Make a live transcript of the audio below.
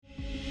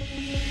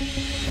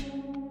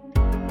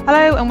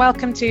Hello and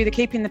welcome to the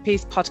Keeping the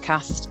Peace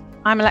podcast.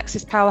 I'm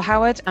Alexis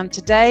Powell-Howard and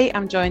today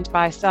I'm joined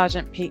by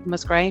Sergeant Pete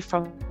Musgrave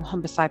from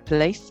Humberside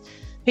Police.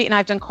 Pete and I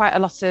have done quite a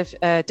lot of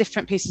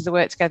different pieces of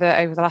work together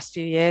over the last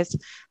few years,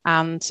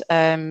 and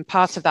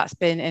part of that's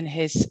been in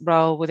his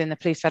role within the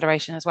Police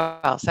Federation as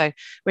well. So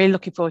really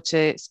looking forward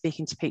to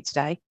speaking to Pete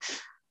today.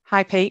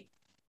 Hi Pete.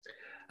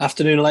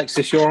 Afternoon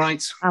Alexis, you all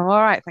right? I'm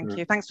all right, thank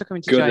you. Thanks for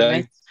coming to join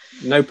me.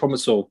 No problem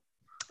at all.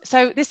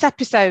 So this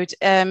episode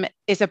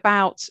is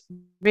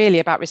really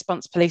about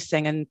response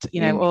policing and,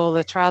 all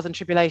the trials and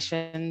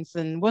tribulations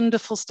and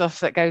wonderful stuff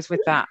that goes with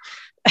that.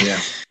 Yeah.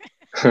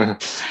 You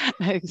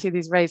can see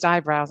these raised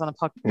eyebrows on a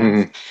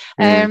podcast.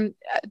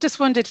 Just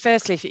wondered,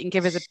 firstly, if you can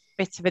give us a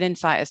bit of an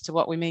insight as to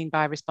what we mean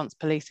by response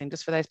policing,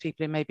 just for those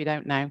people who maybe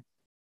don't know.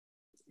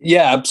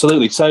 Yeah,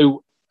 absolutely.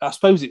 So I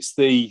suppose it's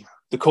the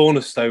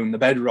cornerstone, the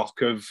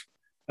bedrock of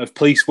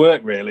police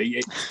work, really.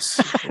 It's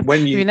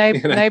when you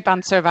no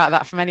banter about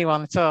that from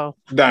anyone at all.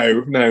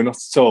 No, not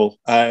at all.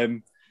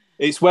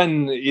 It's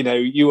when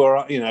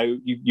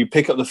you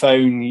pick up the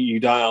phone, you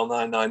dial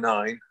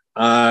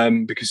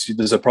 999 because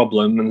there's a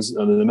problem and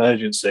an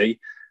emergency.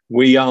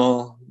 We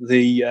are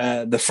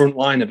the front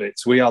line of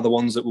it. We are the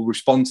ones that will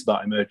respond to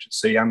that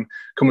emergency and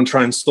come and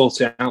try and sort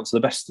it out to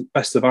the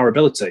best of our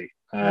ability.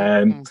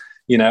 And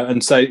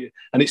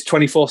it's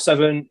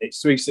 24/7,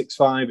 it's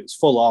 365, it's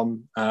full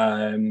on,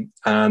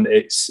 and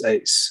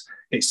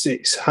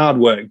it's hard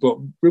work but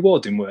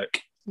rewarding work.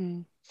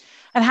 And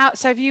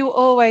so have you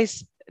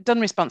always done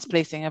response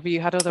policing? Have you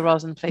had other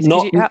roles in policing?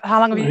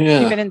 How long have you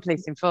been in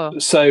policing for?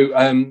 So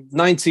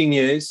 19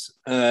 years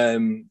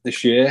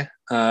this year,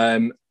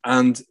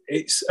 and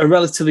it's a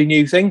relatively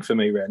new thing for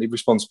me, really,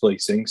 response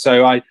policing.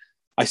 So I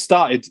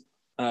started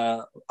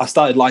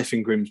life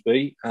in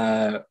Grimsby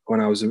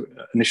when I was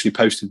initially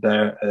posted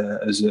there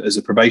as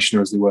a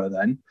probationer, as they were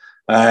then.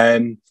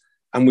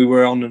 And we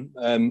were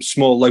on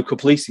small local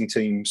policing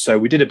teams. So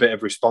we did a bit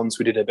of response,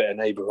 we did a bit of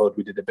neighbourhood,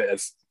 we did a bit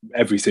of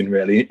everything,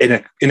 really,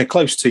 in a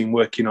close team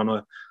working on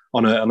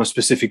a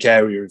specific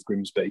area of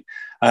Grimsby.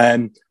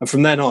 And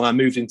from then on, I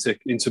moved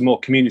into more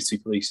community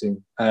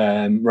policing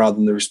rather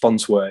than the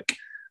response work.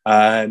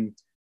 And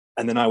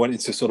then I went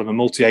into sort of a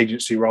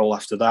multi-agency role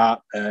after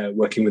that,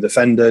 working with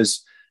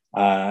offenders,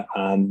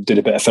 and did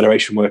a bit of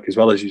federation work as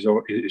well, as you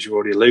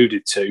already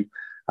alluded to.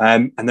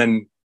 And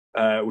then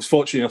was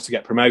fortunate enough to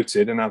get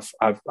promoted, and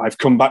I've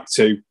come back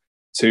to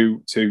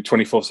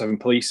 24/7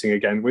 policing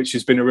again, which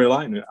has been a real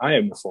eye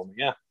opener for me.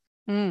 Yeah,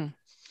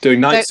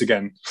 doing nights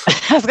again.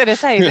 I was going to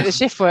say, is it the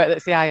shift work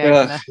that's the eye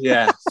opener?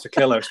 Yeah, it's a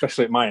killer,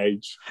 especially at my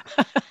age.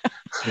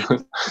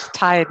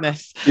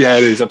 Tiredness. Yeah,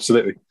 it is,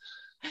 absolutely.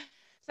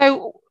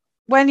 So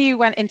when you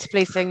went into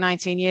policing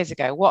 19 years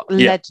ago, what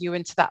led you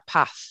into that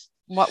path?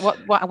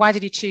 Why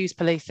did you choose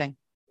policing?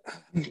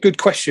 Good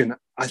question.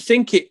 I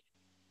think it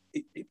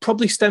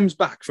probably stems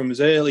back from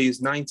as early as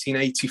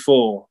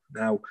 1984.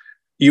 Now,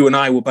 you and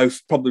I will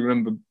both probably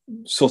remember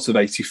sort of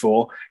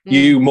 84.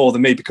 You more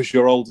than me because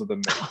you're older than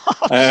me.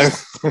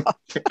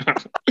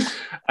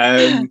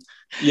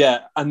 Yeah,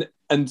 and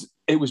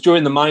it was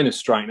during the miners'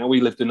 strike. Now,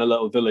 we lived in a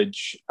little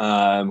village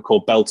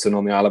called Belton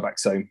on the Isle of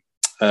Axone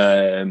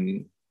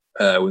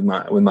with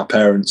my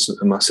parents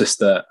and my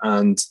sister,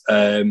 and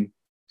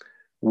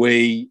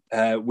we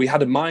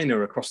had a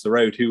miner across the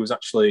road who was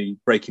actually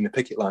breaking the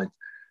picket line.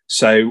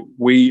 So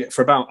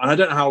and I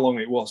don't know how long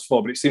it was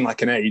for, but it seemed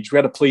like an age. We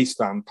had a police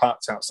van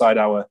parked outside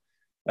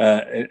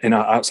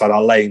outside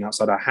our lane,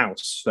 outside our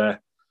house. I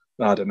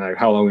don't know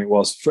how long it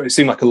was. It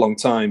seemed like a long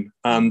time.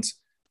 And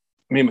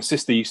me and my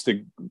sister used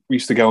to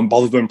go and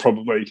bother them,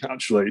 probably,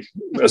 actually,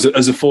 as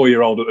a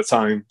 4-year-old at the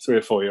time, 3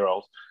 or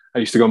 4-year-old. I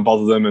used to go and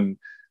bother them, and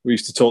we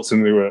used to talk to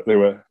them. They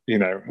were,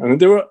 and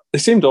they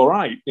seemed all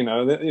right.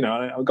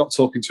 I got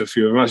talking to a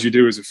few of them, as you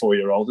do as a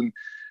 4-year-old, and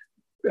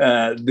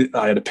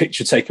I had a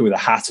picture taken with a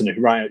hat and a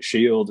riot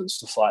shield and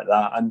stuff like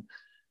that. And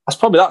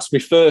that's my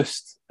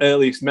first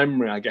earliest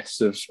memory, I guess,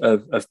 of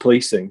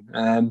policing.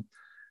 And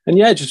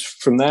yeah, just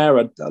from there,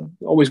 I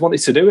always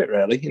wanted to do it,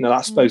 really.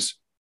 I suppose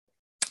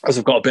as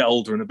I've got a bit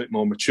older and a bit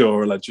more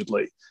mature,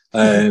 allegedly,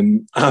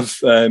 it's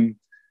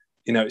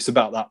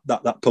about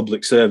that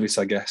public service,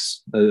 I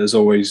guess, has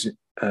always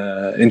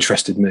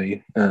interested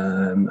me,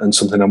 and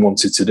something I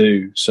wanted to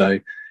do. So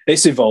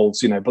it's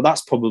evolved, but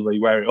that's probably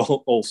where it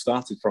all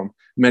started from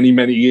many,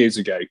 many years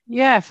ago.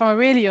 Yeah, from a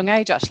really young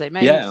age, actually.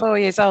 Maybe 4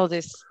 years old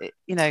is,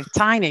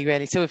 tiny,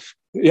 really, to have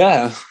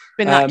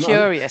been that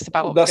curious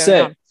about what was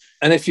going on.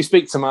 And if you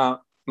speak to my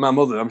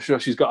mother, I'm sure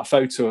she's got a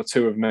photo or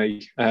two of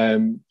me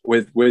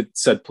with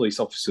said police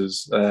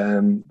officers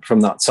from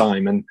that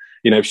time. And,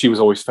 she was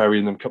always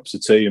ferrying them cups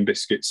of tea and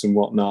biscuits and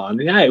whatnot.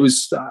 And yeah, it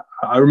was,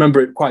 I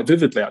remember it quite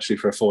vividly, actually,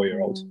 for a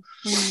 4-year-old.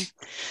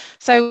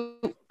 So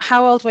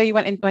how old were you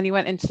when you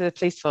went into the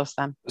police force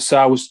then?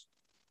 So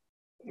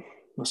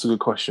that's a good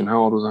question.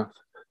 How old was I?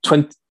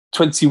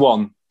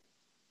 21,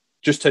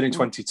 just turning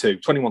 22,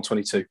 21,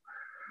 22.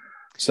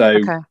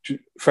 So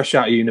fresh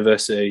out of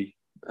university,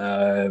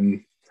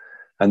 and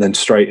then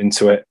straight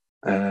into it.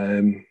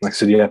 Like I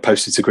said,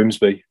 posted to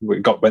Grimsby.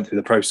 Went through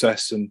the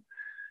process and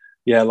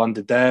yeah,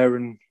 landed there,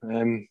 and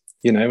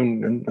you know,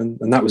 and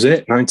that was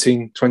it.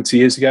 19, 20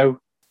 years ago.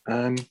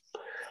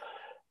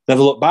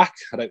 Never looked back,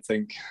 I don't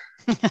think.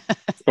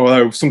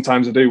 Although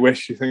sometimes I do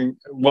wish. You think,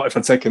 what if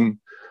I'd taken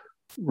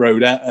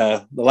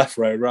the left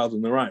road rather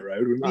than the right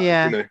road? We might,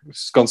 you know,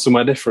 it's gone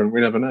somewhere different.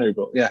 We never know,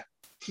 but yeah.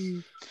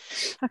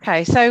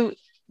 Okay, so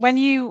when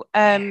you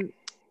went,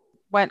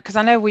 because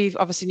I know we've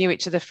obviously knew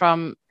each other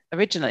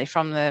originally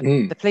from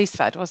the police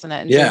fed, wasn't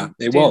it? And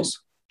it was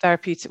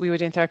therapeutic. We were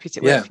doing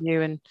therapeutic work for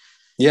you,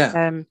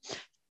 and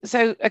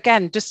so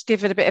again, just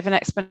give it a bit of an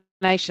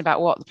explanation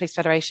about what the Police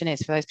Federation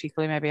is for those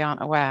people who maybe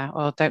aren't aware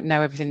or don't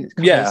know everything that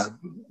covers. Yeah,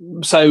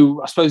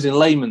 so I suppose in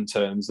layman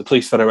terms, the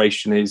Police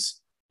Federation is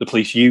the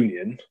police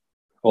union,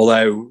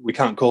 although we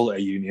can't call it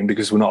a union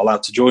because we're not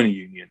allowed to join a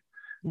union,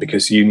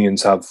 because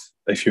unions have,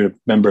 if you're a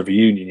member of a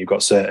union, you've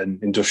got certain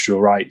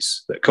industrial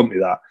rights that accompany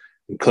that.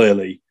 And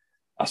clearly,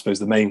 I suppose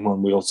the main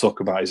one we all talk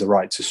about is a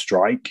right to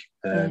strike.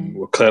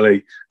 Well,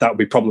 clearly that would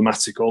be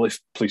problematical if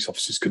police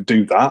officers could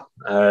do that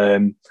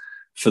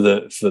for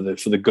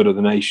the good of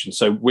the nation.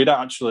 So we don't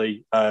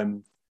actually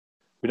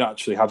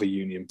have a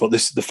union, but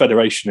the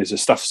federation is a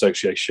staff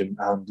association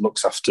and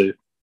looks after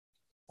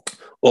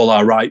all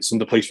our rights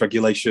under police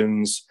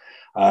regulations.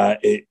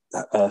 It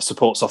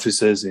supports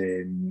officers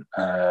in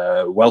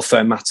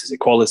welfare matters,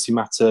 equality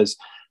matters,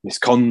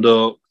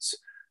 misconduct,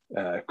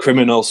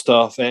 criminal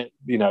stuff, a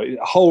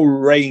whole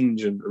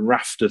range and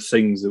raft of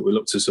things that we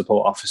look to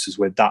support officers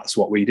with. That's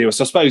what we do.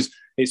 So I suppose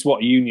it's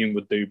what a union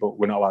would do, but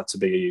we're not allowed to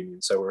be a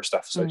union, so we're a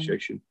staff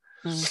association.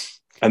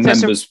 And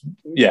so members,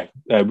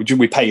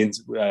 we pay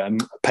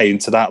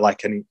into that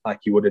like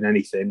you would in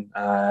anything,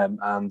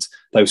 and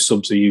those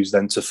subs are used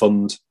then to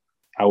fund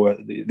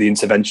the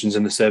interventions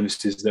and the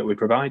services that we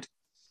provide.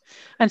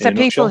 And so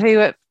people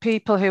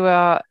who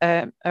are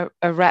a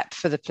rep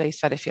for the police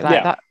fed, if you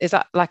like, is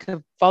that like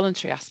a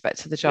voluntary aspect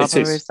to the job, or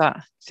is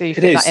that so you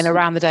fit that in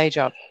around the day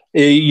job?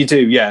 You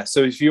do, yeah.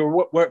 So if you're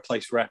a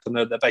workplace rep, and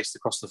they're based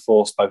across the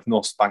force, both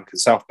North Bank and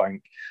South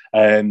Bank,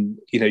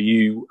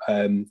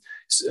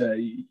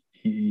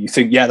 you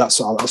think, that's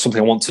something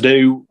I want to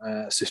do,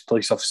 assist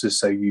police officers.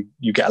 So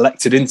you get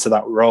elected into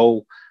that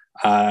role,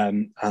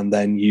 and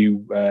then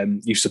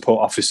you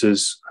support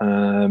officers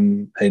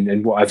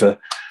in whatever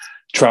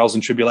trials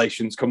and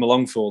tribulations come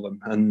along for them,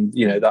 and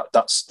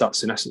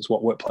that's in essence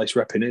what workplace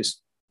repping is.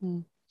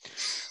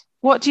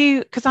 What do you?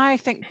 Because I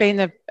think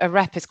being a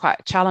rep is quite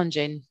a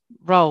challenging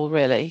role,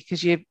 really,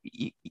 because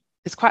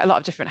there's quite a lot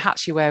of different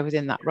hats you wear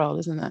within that role,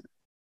 isn't it?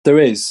 There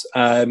is,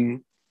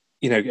 and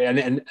you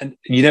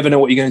never know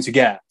what you're going to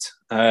get.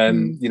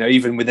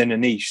 Even within a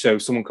niche. So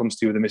if someone comes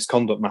to you with a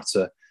misconduct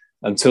matter,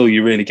 until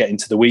you really get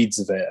into the weeds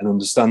of it and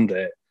understand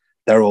it,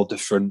 they're all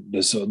different.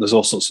 There's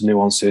all sorts of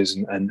nuances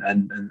and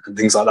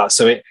things like that.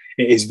 So it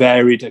is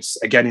varied. It's,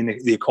 again, in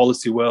the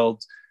equality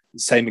world,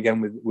 same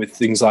again with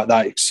things like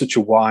that. It's such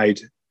a wide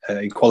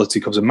equality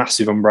covers a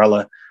massive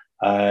umbrella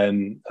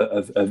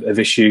of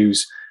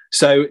issues.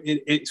 So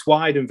it's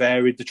wide and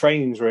varied. The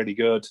training's really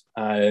good,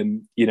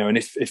 and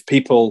if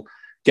people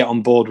get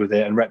on board with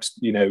it and reps,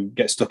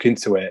 get stuck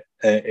into it,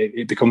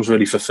 it becomes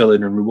really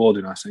fulfilling and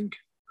rewarding, I think.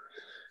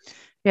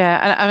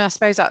 Yeah, and I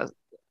suppose that,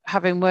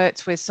 having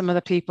worked with some of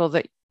the people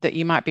that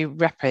you might be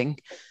repping,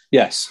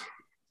 yes,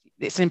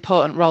 it's an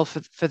important role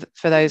for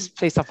those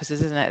police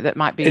officers, isn't it? That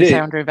might be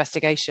under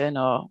investigation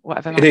or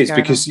whatever. It is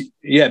because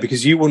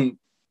you wouldn't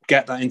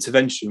get that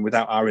intervention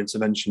without our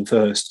intervention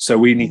first. So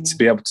we need to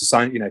be able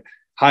to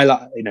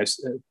highlight,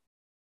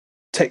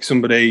 take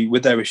somebody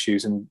with their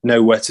issues and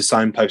know where to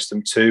signpost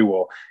them to,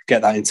 or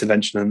get that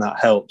intervention and that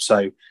help.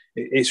 So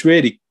it's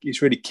really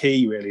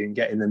key, really, in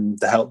getting them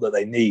the help that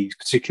they need,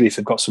 particularly if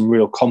they've got some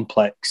real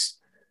complex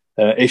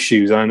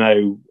issues. I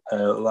know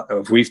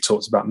we've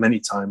talked about many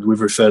times,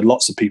 we've referred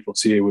lots of people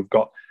to you. We've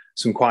got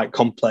some quite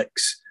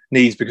complex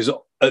needs, because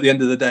at the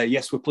end of the day,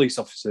 yes, we're police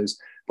officers,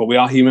 but we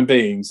are human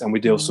beings, and we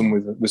deal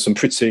with some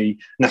pretty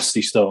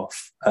nasty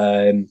stuff,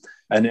 and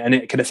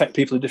it can affect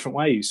people in different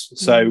ways.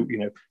 So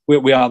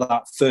we are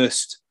that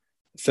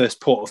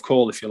first port of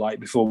call, if you like,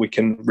 before we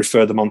can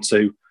refer them on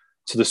to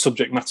the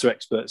subject matter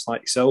experts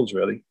like yourselves,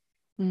 really.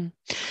 And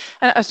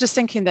I was just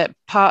thinking that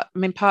part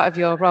of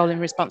your role in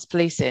response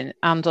policing,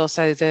 and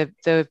also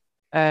the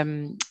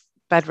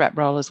bed rep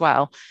role as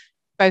well,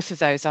 both of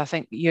those, I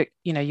think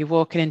you're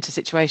walking into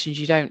situations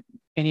you don't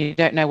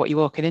know what you're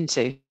walking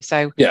into.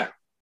 So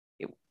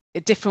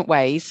in different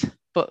ways,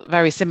 but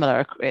very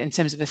similar in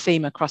terms of a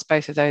theme across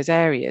both of those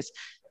areas.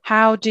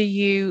 How do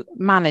you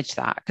manage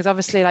that? Because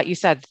obviously, like you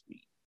said,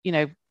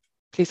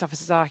 police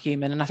officers are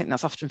human, and I think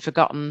that's often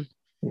forgotten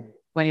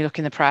when you look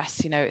in the press.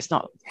 That's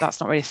not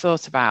really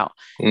thought about.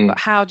 But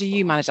how do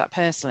you manage that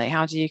personally?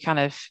 How do you kind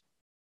of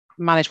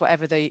manage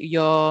whatever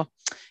you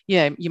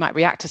might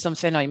react to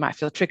something, or you might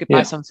feel triggered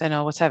by something,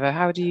 or whatever?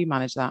 How do you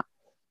manage that?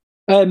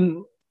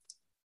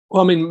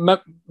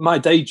 My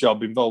day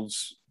job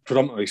involves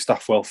predominantly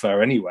staff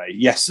welfare anyway.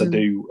 Yes, I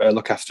do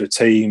look after a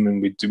team,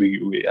 and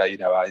I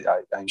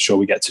ensure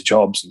we get to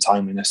jobs and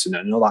timeliness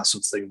and all that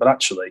sort of thing. But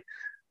actually,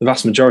 the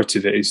vast majority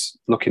of it is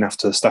looking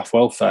after staff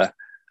welfare.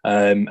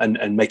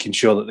 and making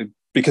sure that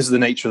because of the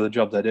nature of the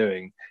job they're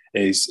doing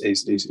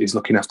is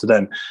looking after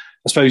them.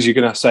 I suppose you're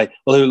going to say,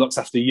 well, who looks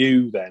after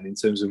you then in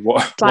terms of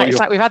what? It's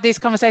like we've had these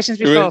conversations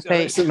before,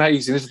 Pete. It's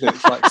amazing, isn't it?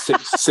 It's like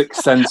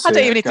sixth sense. I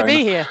don't even need to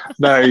be here.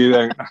 No, you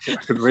don't. I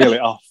could reel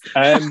it off.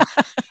 And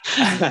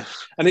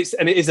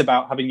it is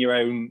about having your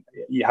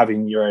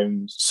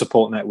own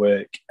support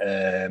network,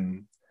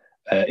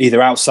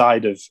 either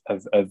outside of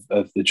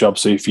the job.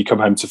 So if you come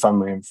home to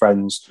family and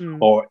friends,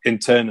 or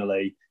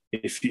internally,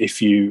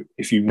 if you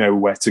know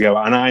where to go,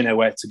 and I know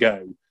where to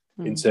go.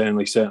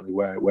 Internally, certainly,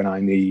 when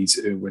I need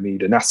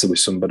a natter with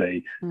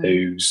somebody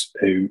who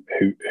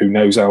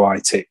knows how I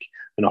tick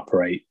and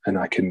operate, and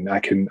I can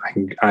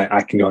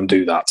go and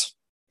do that.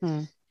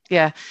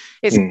 Yeah,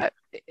 I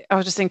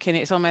was just thinking,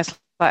 it's almost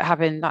like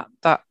having that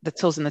the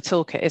tools in the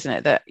toolkit, isn't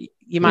it? That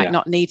you might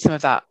not need some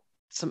of that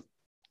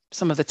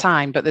some of the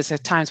time, but there's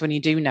times when you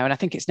do know, and I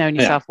think it's knowing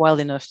yourself well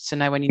enough to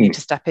know when you need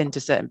to step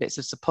into certain bits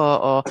of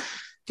support or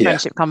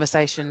friendship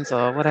conversations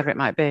or whatever it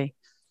might be.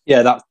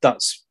 Yeah,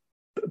 that's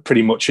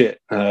pretty much it.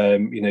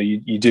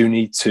 You do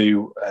need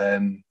to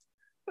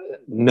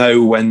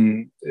know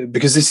when,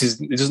 because this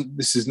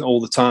isn't all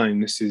the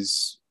time. This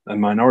is a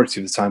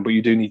minority of the time, but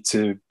you do need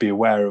to be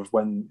aware of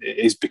when it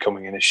is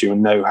becoming an issue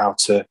and know how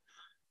to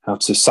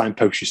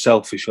signpost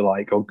yourself, if you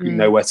like, or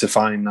know where to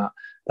find that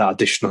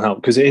additional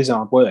help, because it is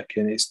hard work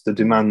and it's the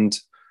demand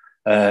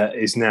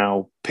is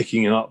now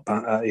picking up.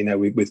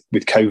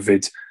 With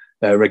COVID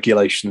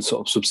regulations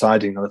sort of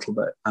subsiding a little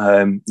bit.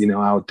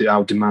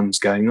 Our demand's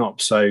going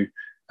up. So.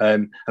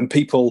 And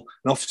people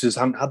and officers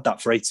haven't had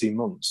that for 18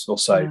 months or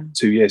so,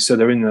 2 years. So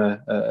they're in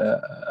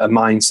a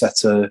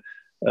mindset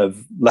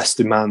of less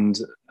demand,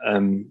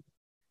 and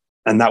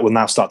that will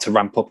now start to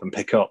ramp up and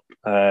pick up.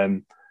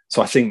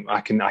 So I think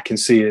I can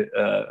see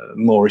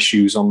more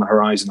issues on the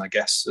horizon, I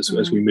guess,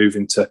 as we move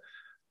into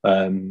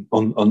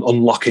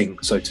unlocking,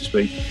 so to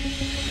speak.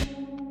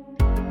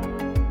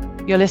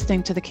 You're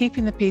listening to the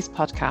Keeping the Peace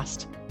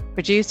podcast,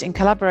 produced in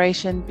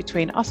collaboration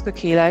between Oscar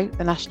Kilo,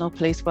 the National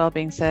Police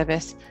Wellbeing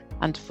Service,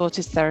 and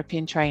Fortis Therapy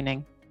and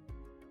Training.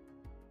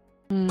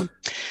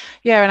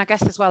 Yeah, and I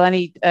guess as well,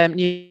 any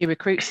new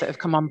recruits that have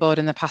come on board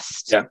in the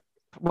past,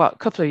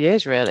 couple of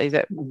years really,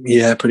 that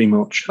pretty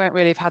much won't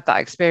really have had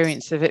that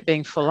experience of it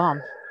being full on.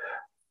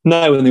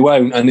 No, and they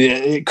won't, and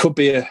it could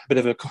be a bit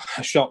of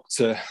a shock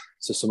to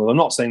some of them. I'm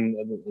not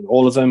saying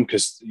all of them,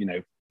 because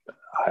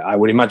I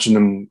would imagine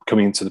them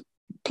coming into the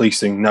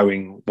policing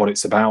knowing what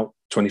it's about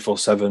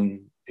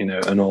 24/7,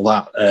 and all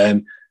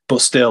that.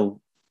 But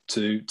still,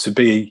 to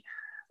be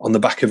on the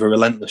back of a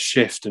relentless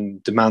shift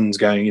and demands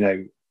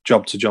going,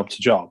 job to job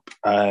to job.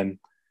 I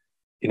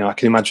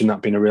can imagine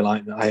that being a real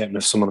eye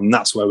opener for some of them.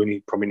 That's where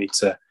we probably need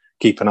to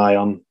keep an eye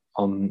on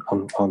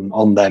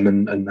them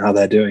and how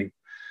they're doing.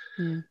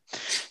 Do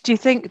you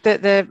think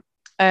that the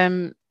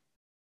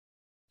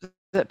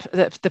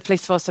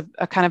police force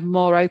are kind of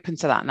more open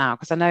to that now?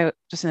 Because I know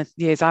just in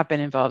the years I've been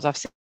involved, I've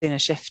seen a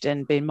shift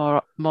in being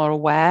more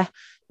aware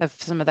of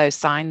some of those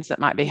signs that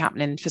might be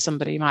happening for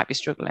somebody who might be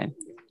struggling.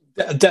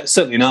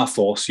 Certainly in our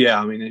force,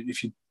 yeah. I mean,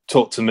 if you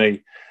talked to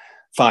me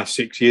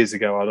 5-6 years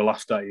ago, I'd have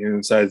laughed at you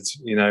and said,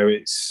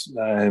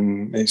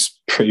 it's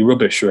pretty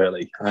rubbish,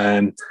 really.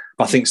 But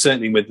I think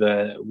certainly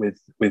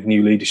with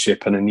new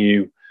leadership and a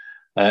new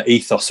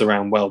ethos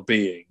around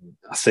well-being,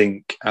 I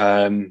think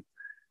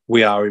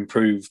we are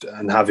improved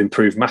and have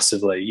improved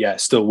massively. Yeah,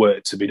 still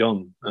work to be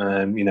done.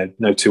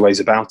 No two ways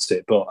about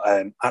it. But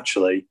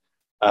actually,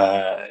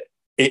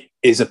 it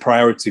is a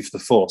priority for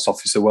the force,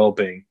 officer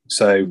wellbeing.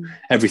 So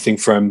everything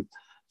from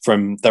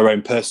their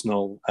own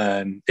personal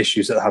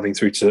issues that they're having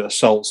through to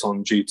assaults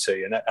on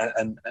duty,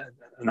 and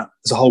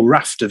there's a whole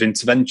raft of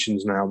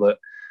interventions now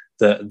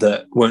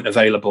that weren't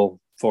available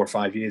 4 or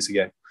 5 years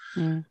ago.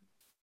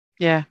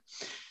 Yeah,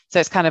 so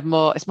it's kind of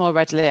more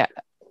readily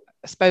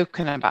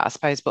spoken about, I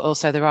suppose, but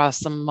also there are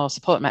some more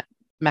support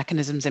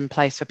mechanisms in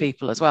place for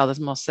people as well. There's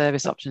more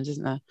service options,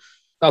 isn't there?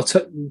 Oh,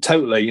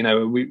 totally.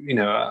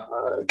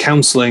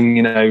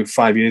 Counselling,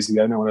 5 years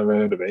ago, no one ever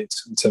heard of it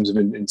in terms of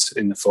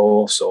in the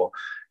force, or,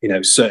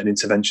 certain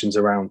interventions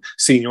around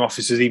senior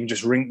officers, even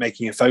just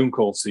making a phone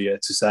call to you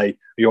to say, are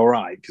you all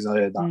right? Because I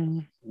heard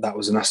that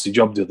was a nasty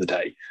job the other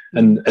day.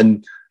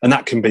 And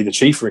that can be the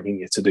chief ringing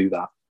you to do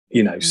that,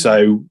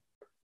 so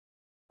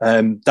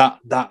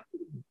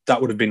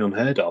that would have been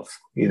unheard of,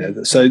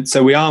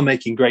 So we are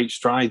making great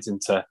strides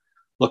into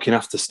looking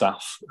after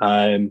staff.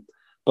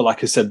 But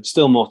like I said,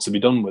 still more to be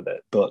done with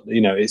it. But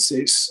it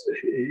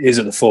is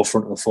at the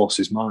forefront of the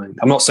force's mind.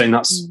 I'm not saying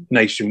that's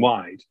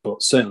nationwide,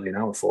 but certainly in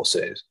our force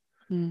it is.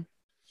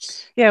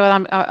 Yeah,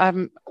 well,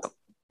 I'm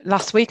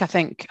last week I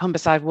think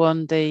Humberside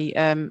won the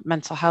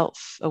mental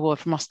health award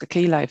from Oscar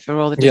Kilo for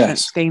all the different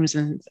schemes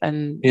and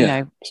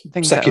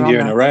things. Second year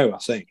in a row, I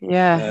think.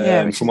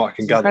 Yeah, from what I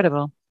can gather,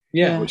 incredible.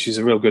 Yeah, which is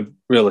a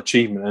real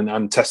achievement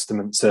and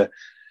testament to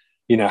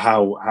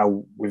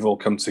how we've all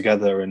come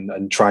together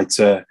and tried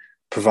to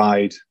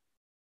provide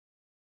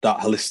that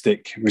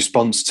holistic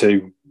response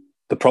to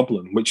the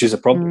problem, which is a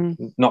problem,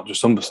 not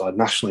just Humberside,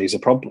 nationally is a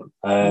problem.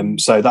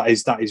 So that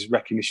is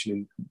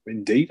recognition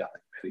indeed, I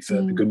think, really,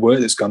 for the good work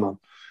that's gone on.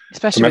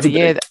 Especially with the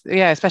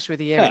year, especially with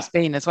the year it's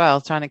been as well,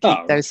 trying to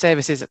keep those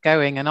services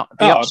going and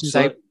the options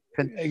open.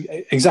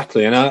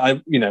 Exactly. And I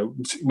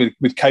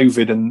with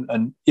COVID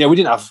and we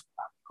didn't have,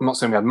 I'm not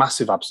saying we had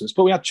massive absence,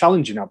 but we had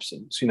challenging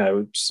absence,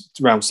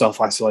 around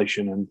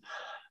self-isolation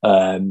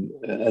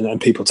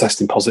and people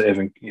testing positive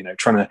and,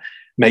 trying to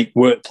make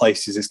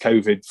workplaces as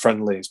COVID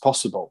friendly as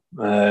possible.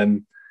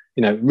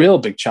 Real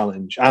big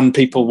challenge, and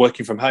people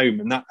working from home,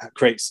 and that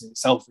creates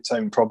its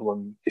own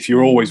problem. If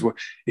you're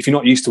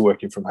not used to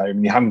working from home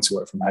and you're having to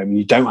work from home and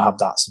you don't have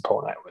that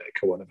support network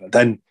or whatever,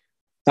 then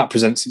that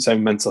presents its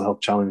own mental health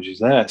challenges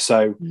there.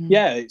 So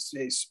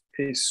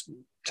it's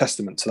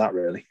testament to that,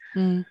 really.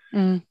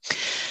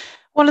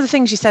 One of the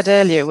things you said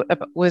earlier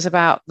was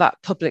about that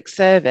public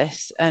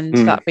service and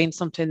that being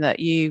something that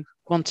you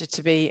wanted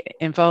to be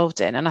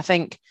involved in. And I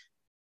think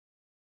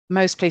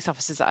most police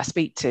officers that I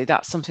speak to,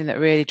 that's something that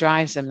really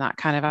drives them, that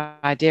kind of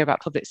idea about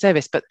public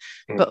service. But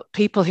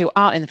people who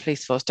aren't in the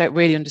police force don't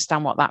really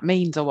understand what that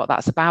means or what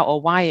that's about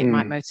or why it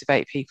might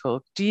motivate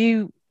people. Do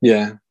you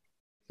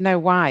know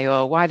why,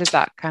 or why does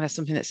that kind of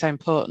something that's so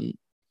important?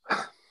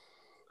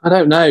 I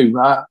don't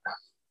know.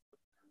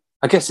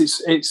 I guess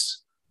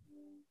it's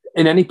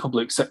in any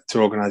public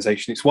sector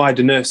organisation. It's why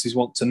do nurses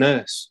want to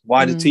nurse?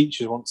 Why do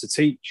teachers want to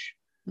teach?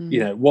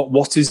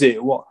 What is it?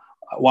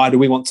 Why do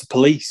we want to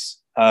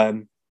police?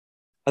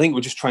 I think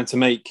we're just trying to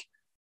make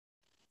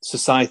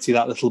society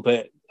that little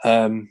bit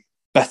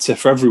better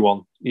for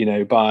everyone,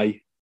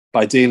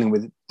 by dealing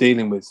with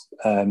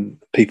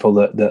people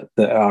that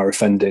are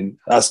offending.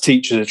 As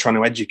teachers are trying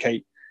to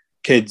educate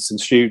kids and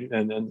students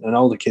and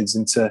older kids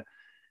into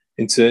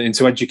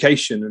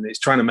education, and it's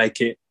trying to make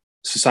it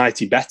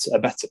society a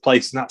better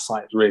place. And that's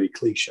like really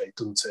cliche,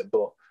 doesn't it?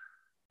 But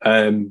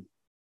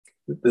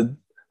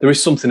there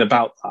is something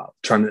about that,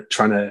 trying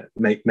to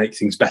make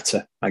things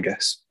better, I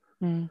guess.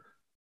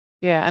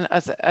 Yeah, and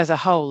as a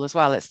whole as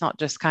well, it's not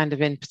just kind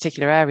of in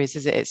particular areas,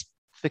 is it? It's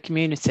the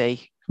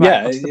community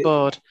across the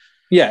board.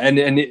 Yeah,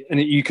 and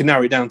you can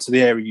narrow it down to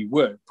the area you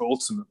work, but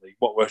ultimately,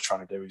 what we're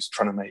trying to do is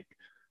trying to make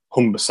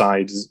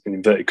Humberside, in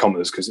inverted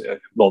commas, because the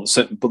wards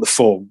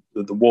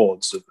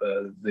of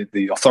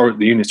the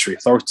unitary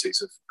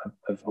authorities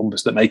of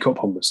Humberside that make up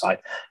Humberside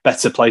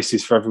better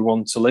places for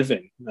everyone to live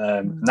in,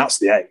 and that's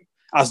the aim.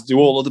 As do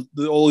all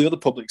the other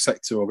public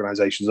sector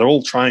organisations. They're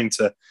all trying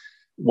to,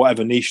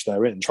 whatever niche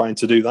they're in, trying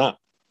to do that.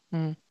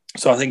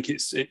 So I think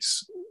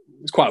it's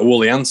quite a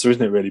woolly answer,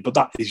 isn't it, really? But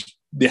that is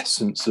the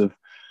essence of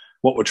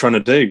what we're trying to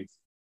do.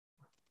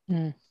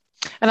 And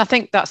I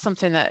think that's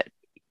something that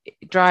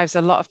drives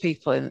a lot of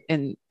people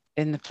in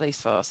the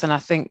police force. And I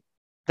think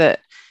that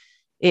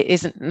it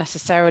isn't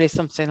necessarily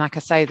something, like I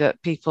say,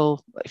 that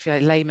people, if you're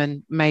a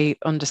layman, may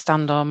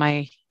understand or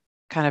may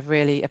kind of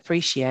really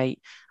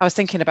appreciate. I was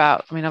thinking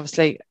about,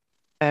 obviously,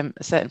 a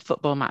certain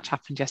football match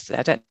happened yesterday.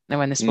 I don't know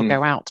when this will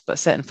go out, but a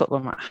certain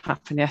football match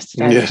happened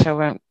yesterday, which I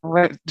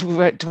won't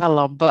dwell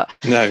on. But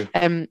no,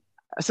 I've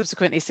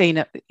subsequently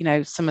seen,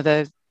 some of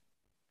the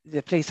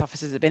police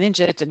officers have been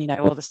injured, and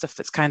all the stuff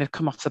that's kind of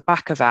come off the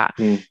back of that.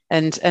 And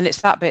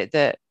it's that bit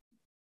that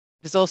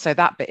there's also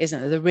that bit,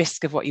 isn't there? The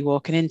risk of what you're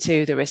walking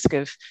into, the risk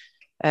of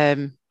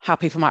how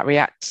people might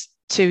react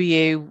to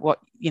you,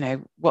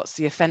 what's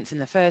the offence in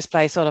the first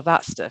place, all of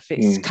that stuff.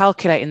 It's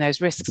calculating those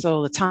risks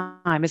all the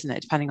time, isn't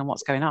it, depending on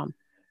what's going on?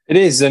 It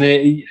is, and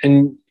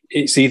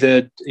it's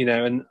either,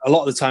 and a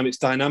lot of the time it's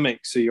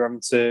dynamic, so you're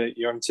having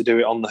to do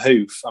it on the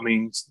hoof.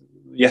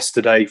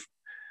 Yesterday,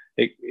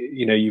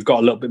 you've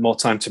got a little bit more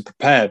time to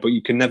prepare, but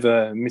you can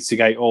never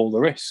mitigate all the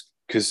risk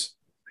because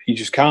you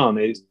just can't.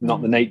 It's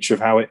not the nature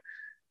of how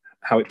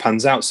it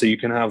pans out. So you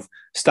can have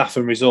staff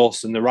and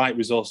resource and the right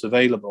resource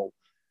available,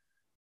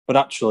 but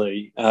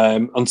actually,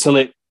 until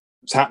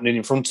it's happening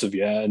in front of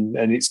you and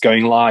it's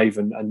going live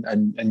and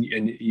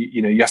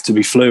you have to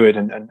be fluid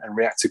and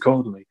react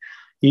accordingly.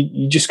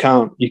 You just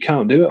can't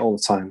do it all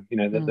the time.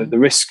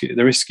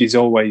 The risk is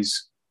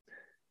always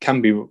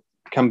can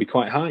be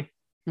quite high.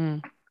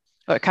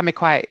 Or it can be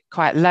quite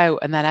low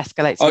and then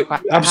escalates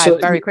quite high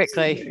very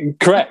quickly.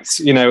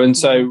 Correct. And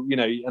so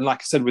and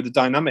like I said, with the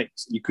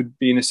dynamics, you could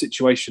be in a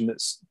situation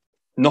that's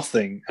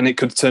nothing, and it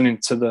could turn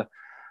into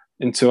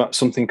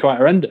something quite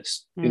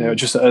horrendous.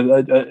 Just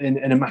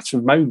in a matter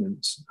of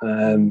moments.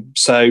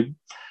 So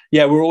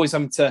yeah, we're always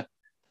having to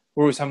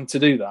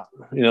do that.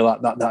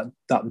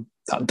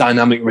 That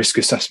dynamic risk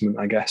assessment,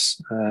 I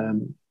guess.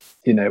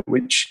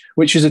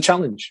 Which is a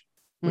challenge.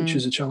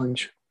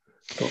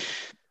 But,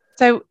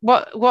 so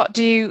what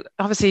do you,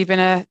 obviously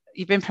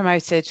you've been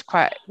promoted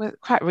quite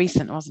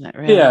recent, wasn't it,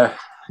 really?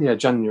 Yeah,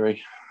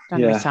 January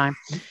time.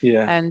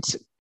 And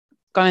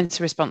gone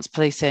into response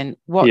policing.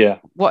 What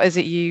is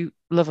it you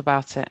love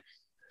about it?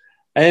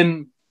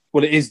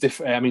 Well, it is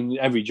different.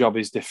 Every job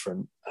is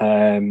different.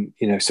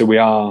 So we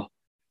are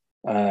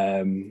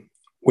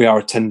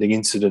attending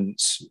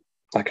incidents,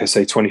 like I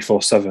say,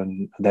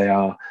 24/7.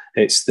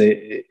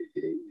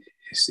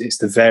 It's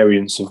the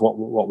variance of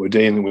what we're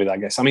dealing with, I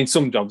guess.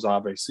 Some jobs are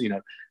very,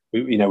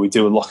 we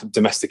do a lot of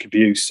domestic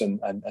abuse and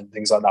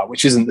things like that,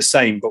 which isn't the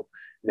same, but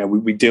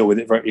we deal with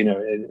it very,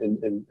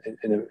 in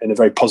a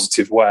very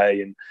positive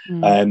way.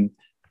 And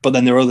but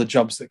then there are other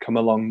jobs that come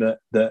along that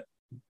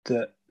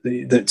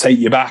take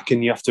you back,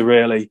 and you have to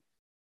really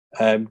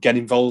get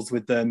involved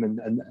with them,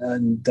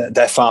 and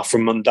they're far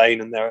from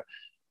mundane. And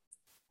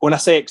when I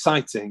say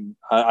exciting,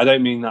 I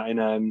don't mean that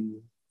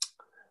in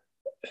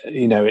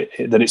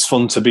that it's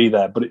fun to be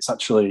there, but it's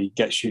actually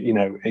gets you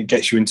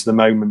into the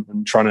moment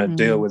and trying to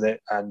deal with it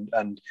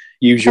and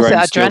use your own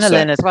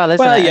adrenaline as well,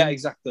 isn't it? Well, yeah,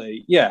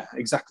 exactly. Yeah,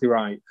 exactly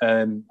right.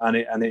 And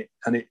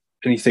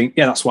you think,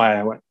 yeah, that's why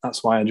I went.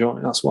 That's why I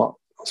joined. That's what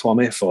I'm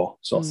here for,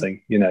 sort of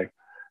thing.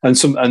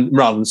 And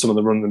rather than some of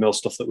the run of the mill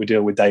stuff that we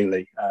deal with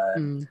daily,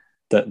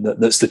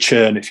 that's the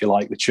churn, if you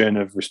like, the churn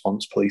of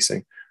response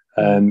policing.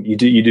 You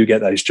do get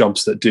those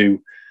jobs that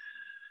do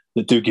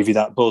give you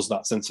that buzz,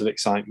 that sense of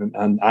excitement,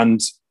 and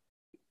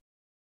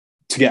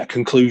to get a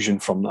conclusion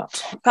from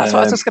that. That's what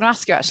I was just going to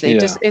ask you, actually.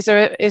 Yeah.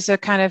 Is there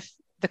kind of,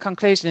 the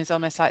conclusion is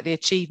almost like the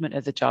achievement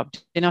of the job?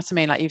 You know what I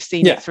mean? Like you've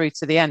seen it through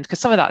to the end, because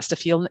some of that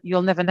stuff you'll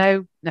never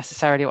know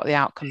necessarily what the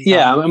outcomes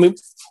are. I mean,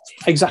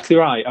 exactly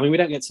right. I mean, we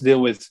don't get to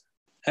deal with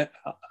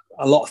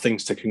a lot of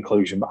things to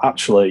conclusion, but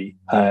actually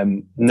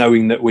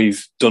knowing that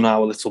we've done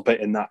our little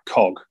bit in that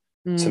cog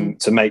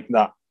to make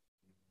that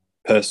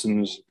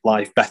person's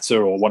life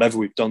better, or whatever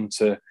we've done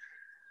to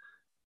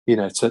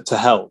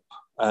help,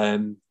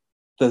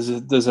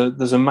 there's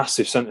a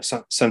massive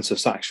sense of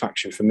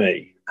satisfaction for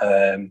me,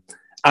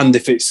 and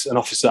if it's an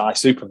officer I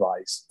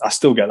supervise, I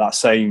still get that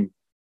same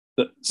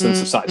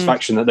sense of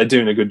satisfaction that they're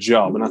doing a good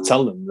job, and I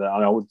tell them that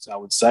I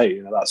would say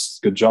that's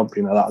a good job,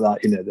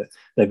 that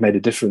they've made a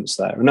difference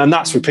there, and then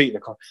that's repeating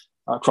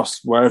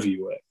across wherever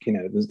you work.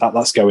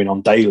 That's going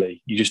on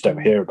daily. You just don't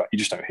hear about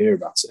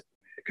it.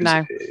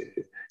 No.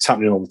 It's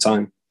happening all the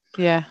time.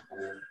 Yeah.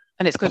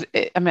 And it's good.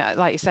 I mean,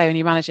 like you say, when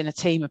you're managing a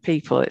team of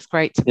people, it's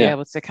great to be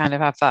able to kind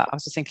of have that. I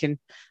was thinking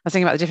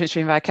about the difference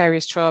between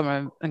vicarious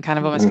trauma and kind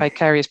of almost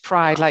vicarious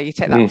pride. Like you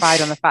take that pride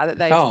on the fact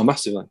that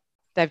massively.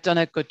 They've done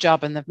a good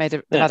job and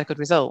they've had a good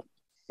result.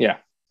 Yeah.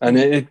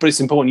 And but it's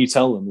important you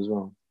tell them as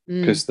well,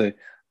 because they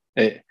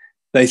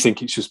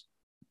think it's just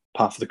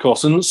part of the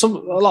course. And a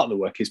lot of the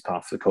work is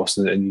part of the course,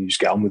 and you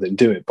just get on with it and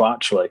do it. But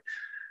actually,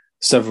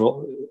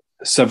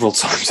 several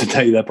times a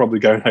day, they're probably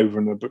going over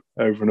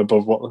and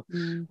above what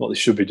they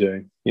should be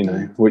doing,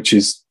 which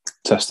is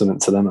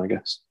testament to them, I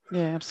guess.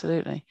 Yeah,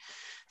 absolutely.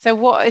 So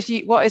what is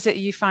it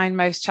you find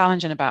most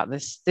challenging about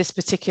this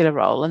particular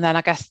role? And then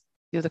I guess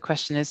the other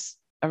question is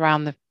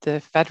around the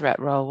FedRep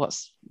role.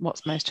 What's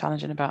most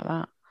challenging about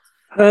that?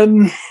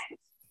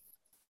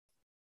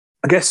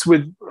 I guess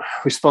with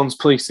response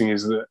policing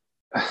is that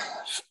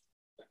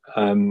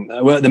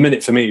well, at the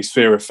minute for me is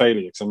fear of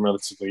failure, because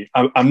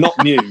I'm not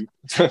new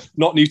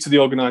not new to the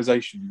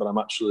organisation, but I'm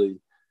actually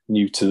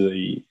new to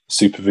the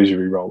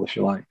supervisory role, if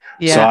you like.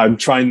 So I'm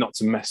trying not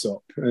to mess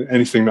up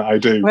anything that I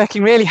do,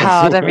 working really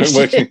hard every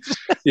shift.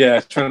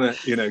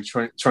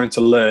 trying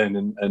to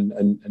learn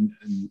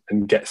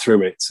and get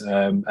through it,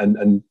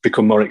 and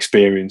become more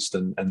experienced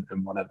and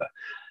whatever.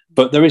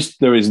 But there is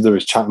I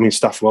mean,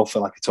 staff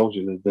welfare, like I told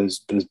you, there's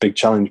big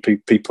challenge.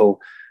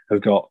 People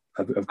have got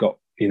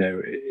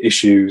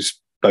issues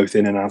both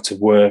in and out of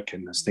work,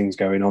 and there's things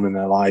going on in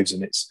their lives,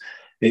 and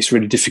it's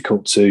really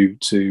difficult to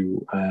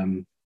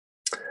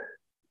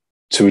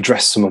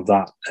address some of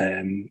that.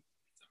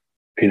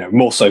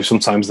 More so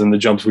sometimes than the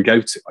jobs we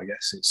go to. I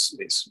guess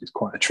it's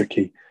quite a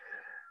tricky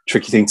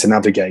thing to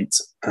navigate.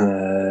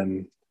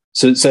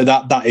 So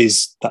that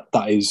is,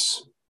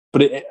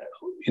 but it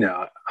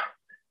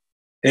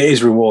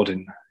is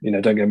rewarding.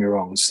 Don't get me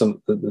wrong.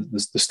 Some the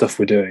stuff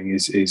we're doing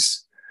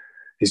is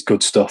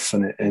good stuff,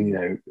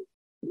 and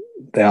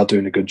they are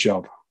doing a good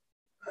job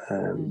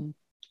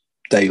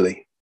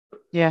daily.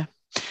 Yeah,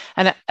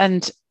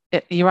 and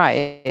you're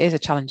right. It is a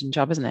challenging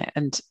job, isn't it?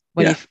 And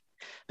but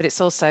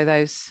it's also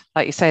those,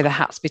 like you say, the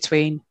hats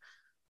between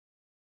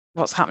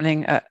what's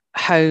happening at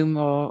home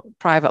or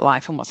private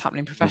life and what's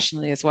happening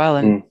professionally as well,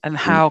 and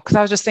how. Because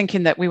I was just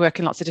thinking that we work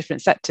in lots of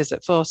different sectors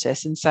at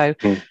Fortis, and so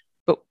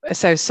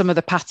some of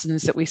the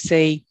patterns that we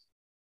see,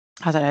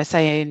 I don't know,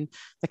 say in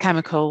the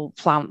chemical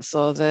plants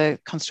or the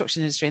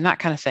construction industry and that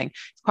kind of thing,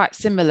 it's quite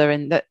similar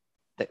in that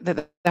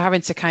they're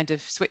having to kind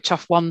of switch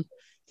off one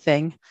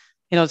thing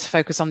in order to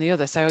focus on the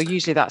other. So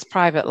usually that's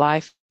private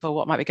life or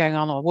what might be going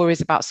on, or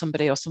worries about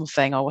somebody or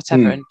something or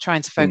whatever, and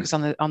trying to focus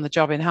on the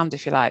job in hand,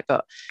 if you like.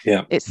 But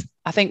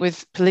I think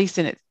with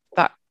policing, it's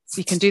that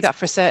you can do that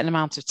for a certain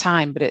amount of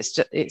time, but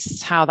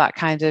it's how that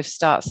kind of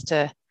starts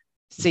to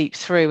seep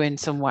through in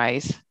some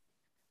ways.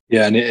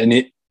 Yeah,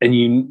 and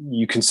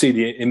you can see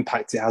the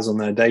impact it has on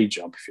their day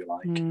job, if you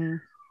like,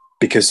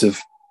 because of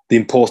the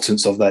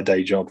importance of their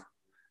day job.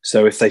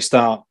 So if they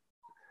start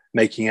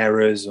making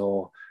errors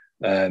or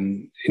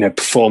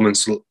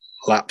performance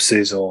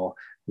lapses, or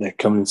they're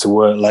coming to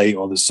work late,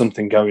 or there's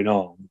something going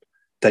on,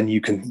 then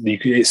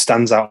it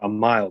stands out a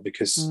mile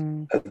because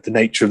of the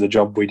nature of the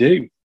job we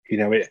do.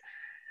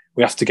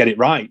 We have to get it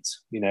right,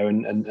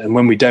 and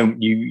when we don't,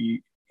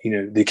 the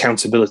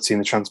accountability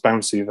and the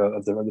transparency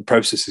of the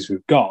processes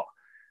we've got,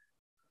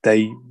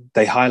 they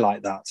they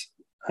highlight that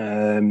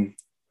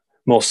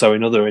more so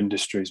in other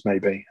industries,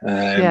 maybe.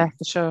 Yeah,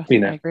 for sure. You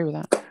know, I agree with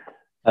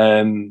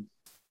that.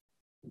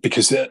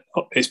 Because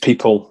it's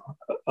people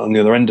on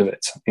the other end of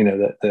it, you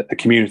know, the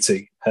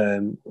community,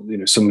 you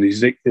know, somebody's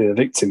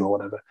victim or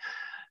whatever.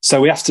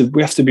 So we have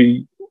to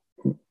be.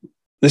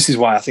 This is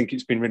why I think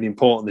it's been really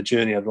important, the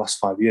journey over the last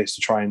 5 years,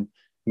 to try and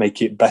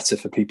make it better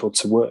for people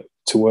to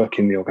work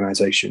in the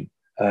organisation,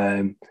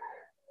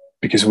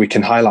 because we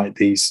can highlight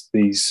these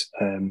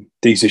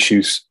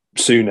issues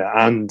sooner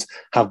and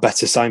have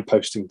better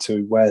signposting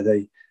to where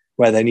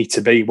they need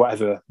to be,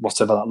 whatever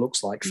that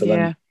looks like for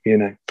them, you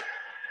know.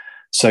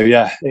 So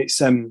yeah,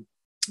 it's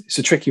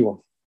a tricky one.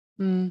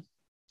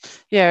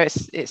 Yeah,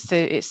 it's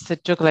the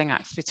juggling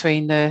act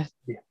between the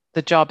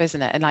job,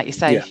 isn't it? And like you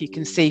say, if you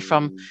can see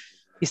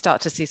you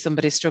start to see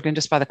somebody struggling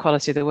just by the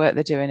quality of the work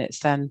they're doing, it's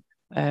then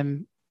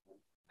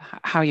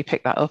how you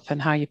pick that up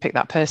and how you pick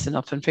that person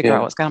up and figure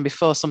out what's going on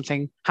before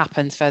something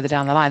happens further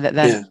down the line that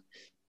then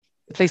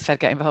the police Fed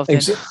get involved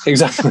in.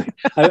 Exactly.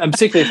 And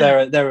particularly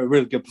if they're a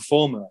really good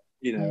performer,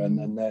 you know,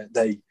 and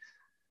they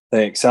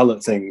excel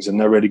at things and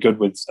they're really good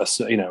with,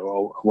 you know,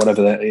 or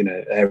whatever you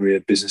know, area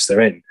of business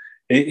they're in.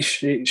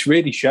 It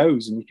really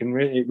shows, and you can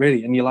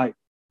really, and you're like,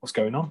 what's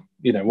going on?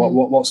 You know,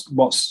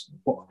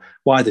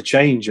 why the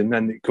change? And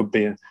then it could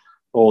be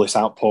all this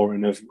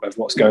outpouring of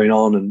what's going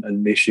on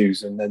and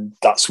issues, and then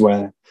that's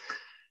where,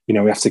 you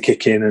know, we have to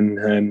kick in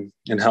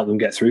and help them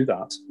get through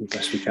that as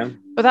best we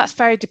can. But that's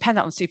very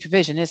dependent on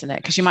supervision, isn't it?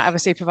 Because you might have a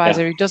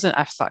supervisor who doesn't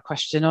ask that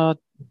question, or,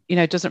 you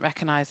know, doesn't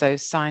recognise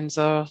those signs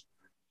or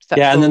step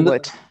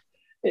forward.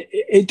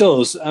 It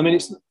does. I mean,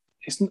 it's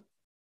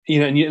you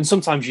know, and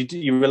sometimes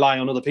you rely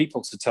on other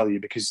people to tell you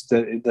because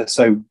they're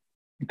so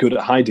good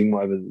at hiding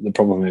whatever the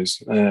problem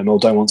is, or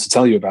don't want to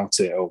tell you about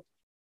it, or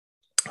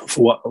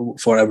for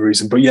whatever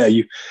reason. But yeah,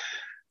 you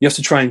have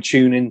to try and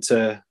tune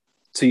into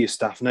your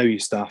staff, know your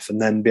staff, and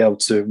then be able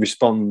to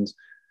respond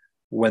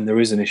when there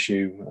is an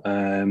issue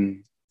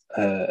in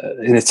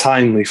a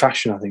timely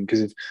fashion, I think,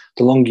 because if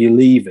the longer you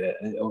leave it,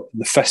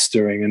 the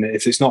festering, and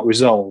if it's not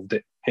resolved,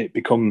 it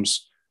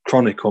becomes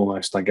chronic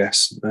almost, I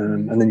guess,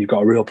 and then you've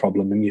got a real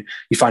problem, and you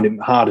find it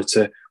harder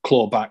to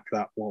claw back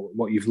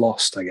what you've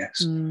lost, I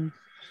guess.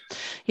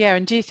 Yeah,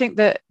 and do you think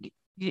that,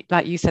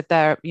 like you said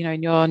there, you know,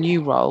 in your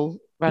new role,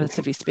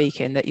 relatively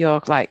speaking, that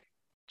you're like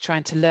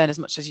trying to learn as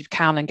much as you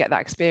can and get that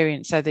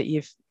experience, so that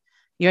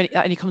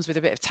that only comes with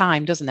a bit of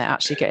time, doesn't it?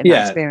 Actually getting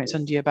that experience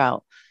under your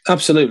belt.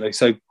 Absolutely.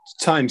 So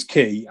time's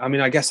key. I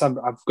mean, I guess I've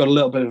got a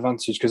little bit of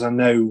advantage because I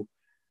know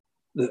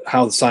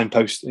how the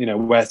signpost, you know,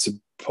 where to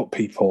put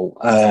people,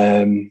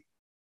 and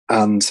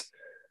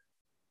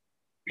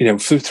you know,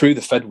 through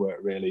the Fed work,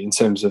 really, in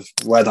terms of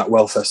where that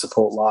welfare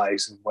support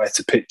lies and where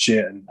to pitch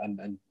it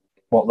and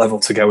what level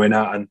to go in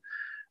at,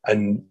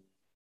 and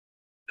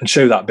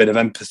show that bit of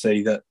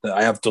empathy that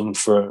I have done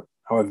for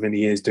however many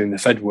years doing the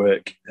Fed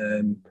work,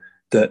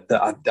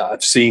 that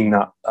I've seen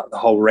that the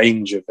whole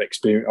range of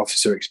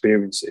officer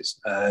experiences.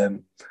 I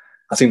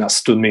think that's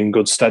stood me in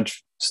good stead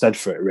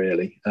for it,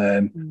 really.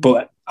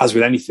 But as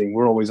with anything,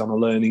 we're always on a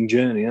learning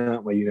journey,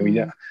 aren't we? You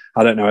know,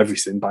 I don't know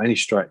everything by any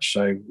stretch,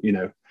 so you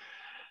know,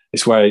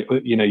 it's where,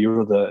 you know,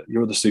 your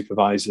other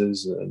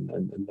supervisors and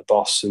the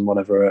boss and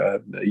whatever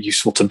are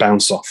useful to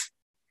bounce off.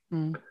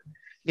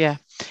 Yeah,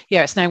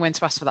 it's knowing when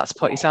to ask for that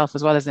support yourself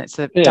as well, isn't it?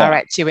 To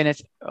direct you in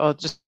it, or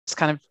just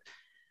kind of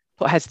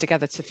put heads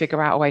together to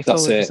figure out a way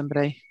forward for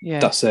somebody. Yeah,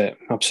 that's it.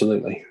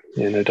 Absolutely.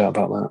 Yeah, no doubt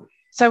about that.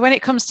 So when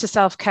it comes to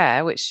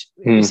self-care, which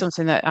is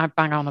something that I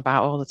bang on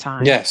about all the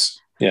time. Yes.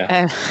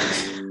 Yeah.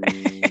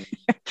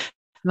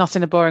 Not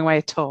in a boring way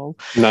at all.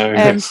 No.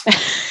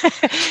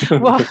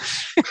 What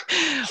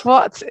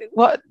are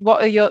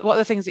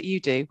the things that you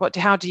do?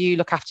 How do you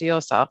look after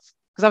yourself?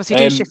 Because obviously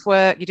you're doing shift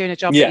work, you're doing a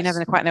job that you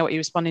never quite know what you're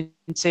responding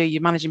to,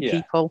 you're managing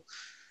people,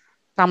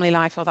 family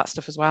life, all that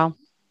stuff as well.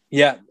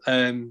 Yeah.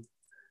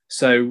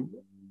 So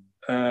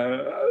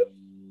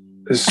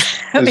there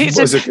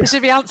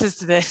should be answers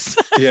to this.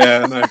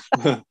 Yeah,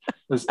 no.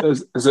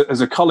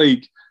 As a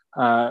colleague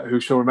who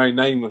shall remain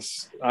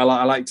nameless, I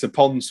like to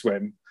pond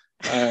swim,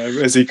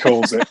 as he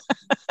calls it.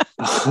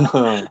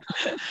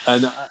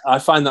 And I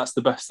find that's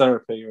the best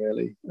therapy,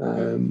 really.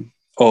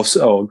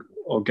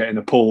 Or getting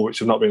a pool,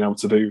 which I've not been able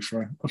to do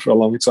for a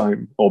long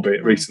time,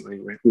 albeit recently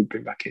we've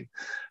been back in.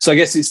 So I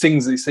guess it's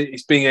things.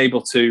 It's being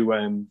able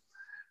to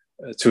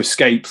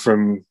escape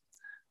from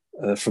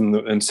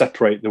and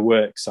separate the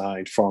work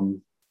side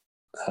from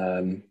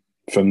you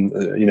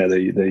know,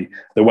 the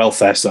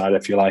welfare side,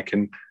 if you like,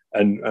 and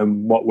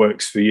what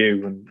works for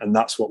you, and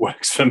that's what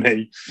works for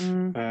me.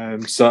 So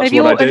that's what I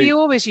do. Have you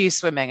always used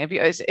swimming?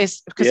 Because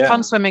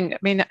pond swimming, I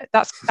mean,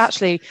 that's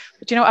actually, do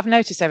you know what I've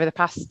noticed over the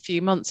past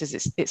few months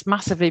is it's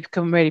massively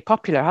become really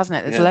popular, hasn't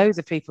it? There's loads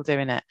of people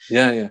doing it.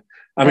 Yeah.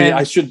 I mean,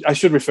 I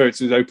should refer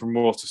to it as open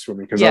water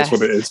swimming, because that's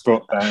what it is.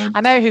 But I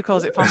know who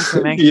calls it pond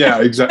swimming.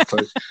 Yeah,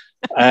 exactly.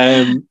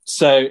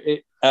 So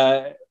it,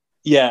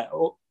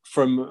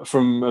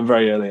 from a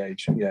very early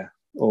age,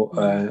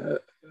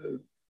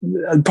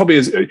 probably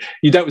as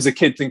you don't as a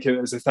kid think of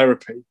it as a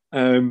therapy.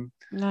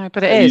 No,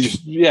 but it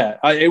is.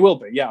 It will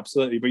be. Yeah,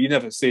 absolutely. But you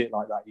never see it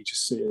like that. You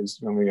just see it as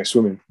I'm going to go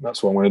swimming.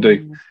 That's what I'm going to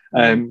do.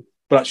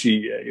 But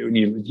actually,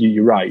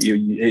 you're right.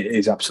 It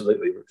is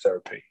absolutely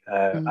therapy,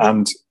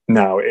 and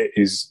now it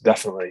is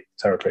definitely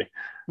therapy.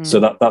 So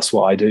that's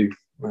what I do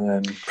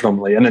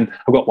predominantly. And then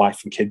I've got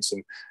wife and kids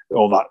and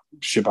all that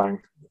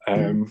shebang.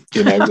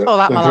 You know, all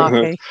that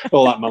malarkey.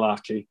 All that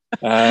malarkey.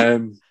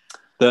 And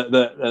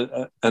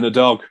a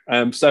dog.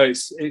 So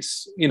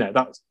it's you know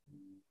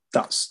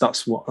that's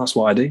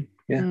what I do.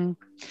 Yeah.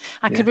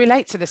 I could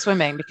relate to the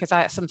swimming because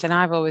something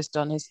I've always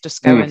done is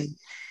just go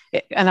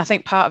and I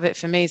think part of it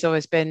for me has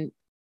always been,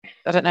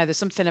 I don't know, there's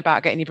something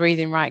about getting your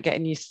breathing right,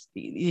 getting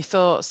your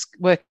thoughts,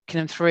 working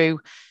them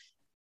through,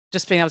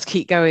 just being able to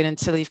keep going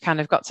until you've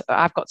kind of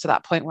I've got to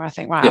that point where I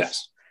think, right, I've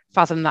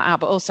fathomed that out,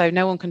 but also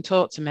no one can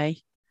talk to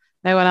me.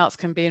 No one else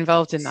can be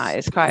involved in that.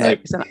 It's quite,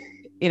 it's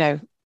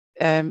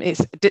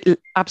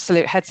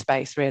absolute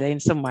headspace really in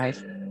some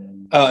ways.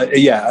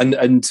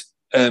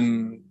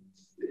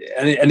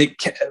 And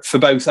it for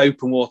both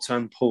open water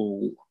and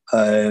pool,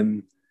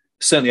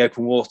 certainly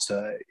open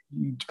water,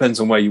 it depends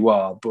on where you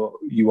are, but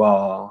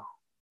you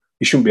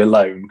shouldn't be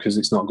alone because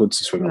it's not good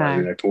to swim alone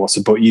in open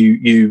water, but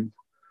you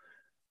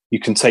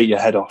can take your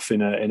head off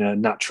in a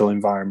natural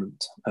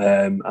environment.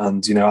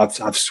 And you know,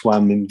 I've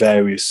swam in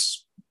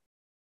various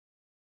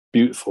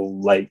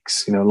beautiful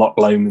lakes, you know, Loch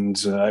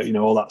Lomond, you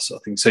know, all that sort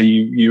of thing. So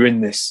you're in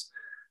this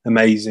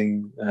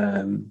amazing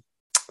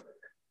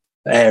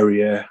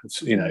area,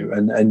 you know,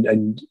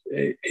 and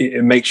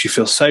it makes you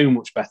feel so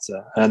much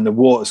better, and the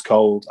water's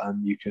cold,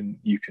 and you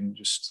can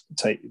just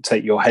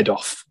take your head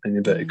off in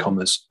inverted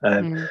commas.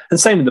 And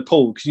same with the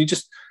pool,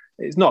 because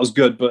it's not as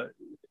good, but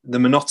the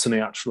monotony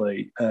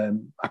actually,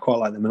 I quite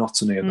like the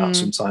monotony of that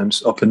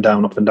sometimes, up and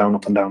down, up and down,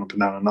 up and down, up and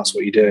down, and that's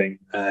what you're doing,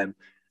 and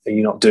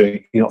you're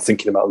not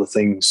thinking about other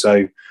things.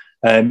 So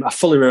I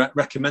fully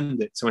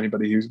recommend it to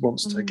anybody who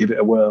wants to give it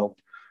a whirl.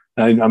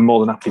 I'm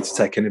more than happy to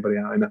take anybody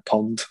out in a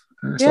pond.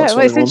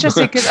 It's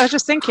interesting because I was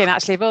just thinking,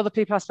 actually, of all the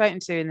people I've spoken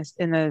to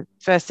in the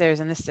first series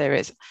and this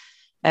series,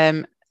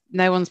 no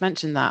one's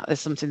mentioned that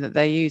as something that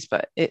they use,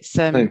 but it's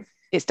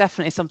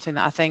definitely something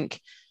that I think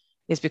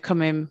is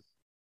becoming,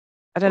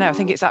 I don't know, I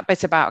think it's that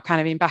bit about kind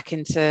of being back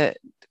into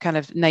kind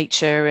of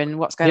nature and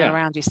what's going on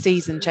around you,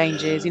 season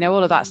changes, you know,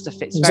 all of that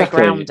stuff. It's very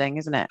grounding,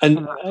 isn't it?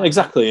 And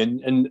exactly,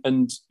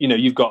 and you know,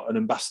 you've got an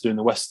ambassador in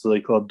the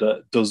Westerly Club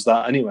that does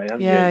that anyway,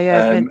 haven't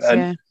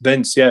you?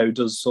 Vince, who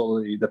does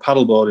sort of the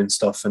paddleboarding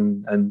stuff,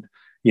 and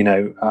you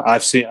know,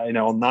 I've seen, you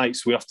know, on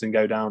nights we often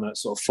go down at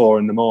sort of 4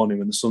 a.m.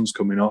 when the sun's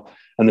coming up,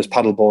 and there's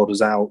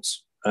paddleboarders out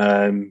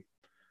on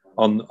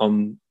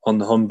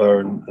the Humber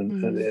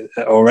and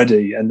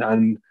already,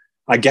 and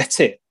I get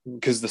it,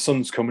 because the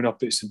sun's coming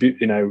up, it's a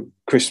you know,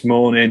 crisp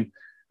morning,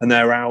 and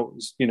they're out,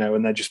 you know,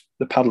 and they're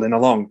paddling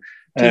along,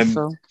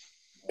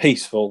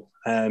 peaceful,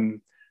 a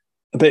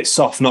bit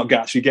soft, not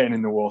actually getting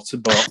in the water,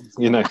 but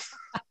you know,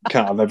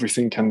 can't have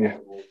everything, can you?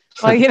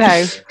 Well, you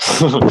know,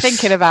 they're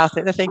thinking about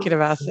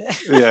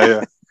it.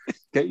 Yeah.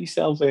 Get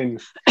yourself in.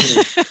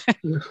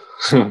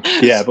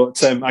 Yeah,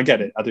 but I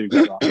get it. I do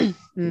get that.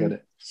 I get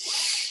it.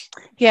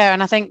 Yeah,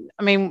 and I think,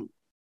 I mean,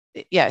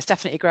 yeah, it's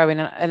definitely growing,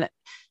 and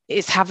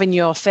it's having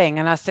your thing.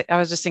 And I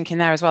was just thinking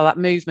there as well, that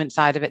movement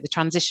side of it, the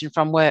transition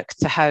from work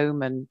to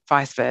home and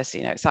vice versa,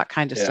 you know, it's that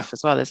kind of stuff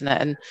as well, isn't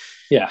it? And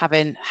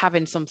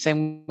having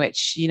something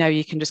which, you know,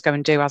 you can just go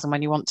and do as and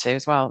when you want to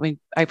as well. I mean,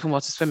 open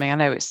water swimming, I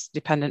know it's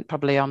dependent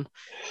probably on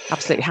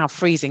absolutely how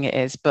freezing it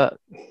is, but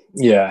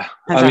yeah,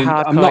 depends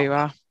how hardcore you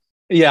are.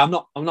 Yeah, I'm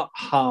not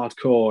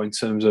hardcore in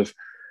terms of,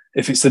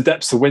 if it's the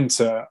depths of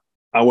winter,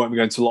 I won't be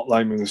going to Loch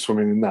Lomond and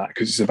swimming in that,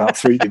 because it's about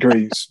 3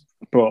 degrees.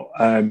 But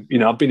you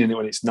know, I've been in it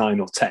when it's 9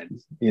 or 10.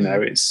 You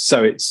know,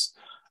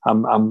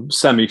 I'm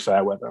semi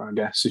fair weather, I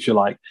guess, if you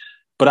like.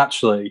 But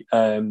actually,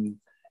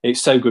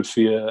 it's so good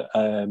for your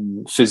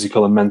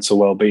physical and mental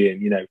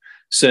well-being. You know,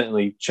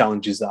 certainly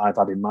challenges that I've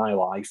had in my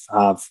life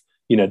have,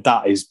 you know,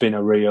 that has been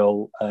a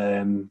real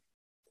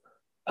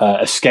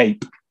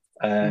escape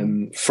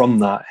from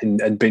that,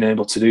 and being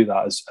able to do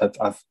that,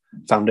 I've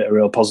found it a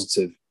real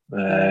positive.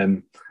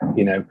 You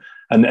know,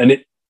 and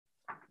it.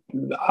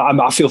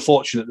 I feel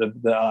fortunate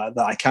that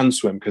I can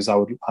swim, because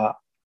I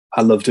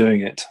love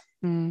doing it.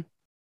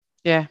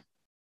 Yeah,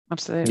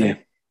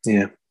 absolutely.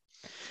 Yeah.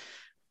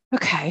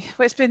 Okay,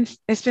 well, it's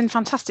been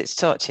fantastic to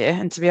talk to you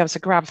and to be able to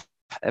grab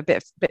a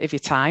bit of your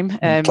time.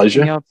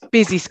 Pleasure. In your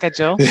busy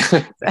schedule.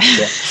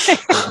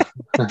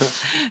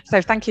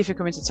 So thank you for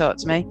coming to talk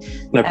to me.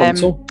 No problem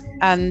at all.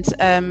 And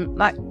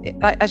like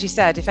as you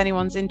said, if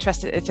anyone's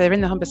interested, if they're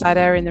in the Humberside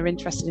area and they're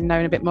interested in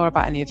knowing a bit more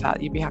about any of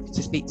that, you'd be happy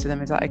to speak to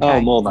them. Is that okay?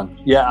 Oh, more than.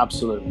 Yeah,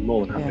 absolutely.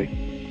 More than happy.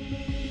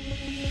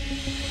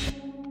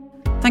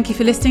 Thank you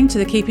for listening to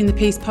the Keeping the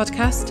Peace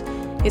podcast.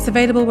 It's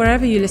available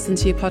wherever you listen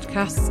to your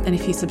podcasts, and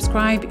if you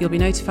subscribe, you'll be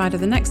notified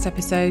of the next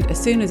episode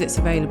as soon as it's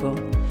available.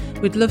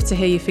 We'd love to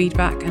hear your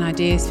feedback and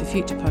ideas for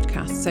future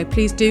podcasts, so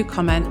please do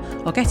comment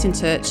or get in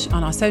touch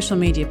on our social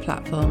media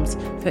platforms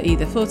for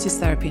either Fortis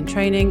Therapy and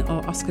Training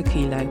or Oscar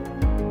Kilo.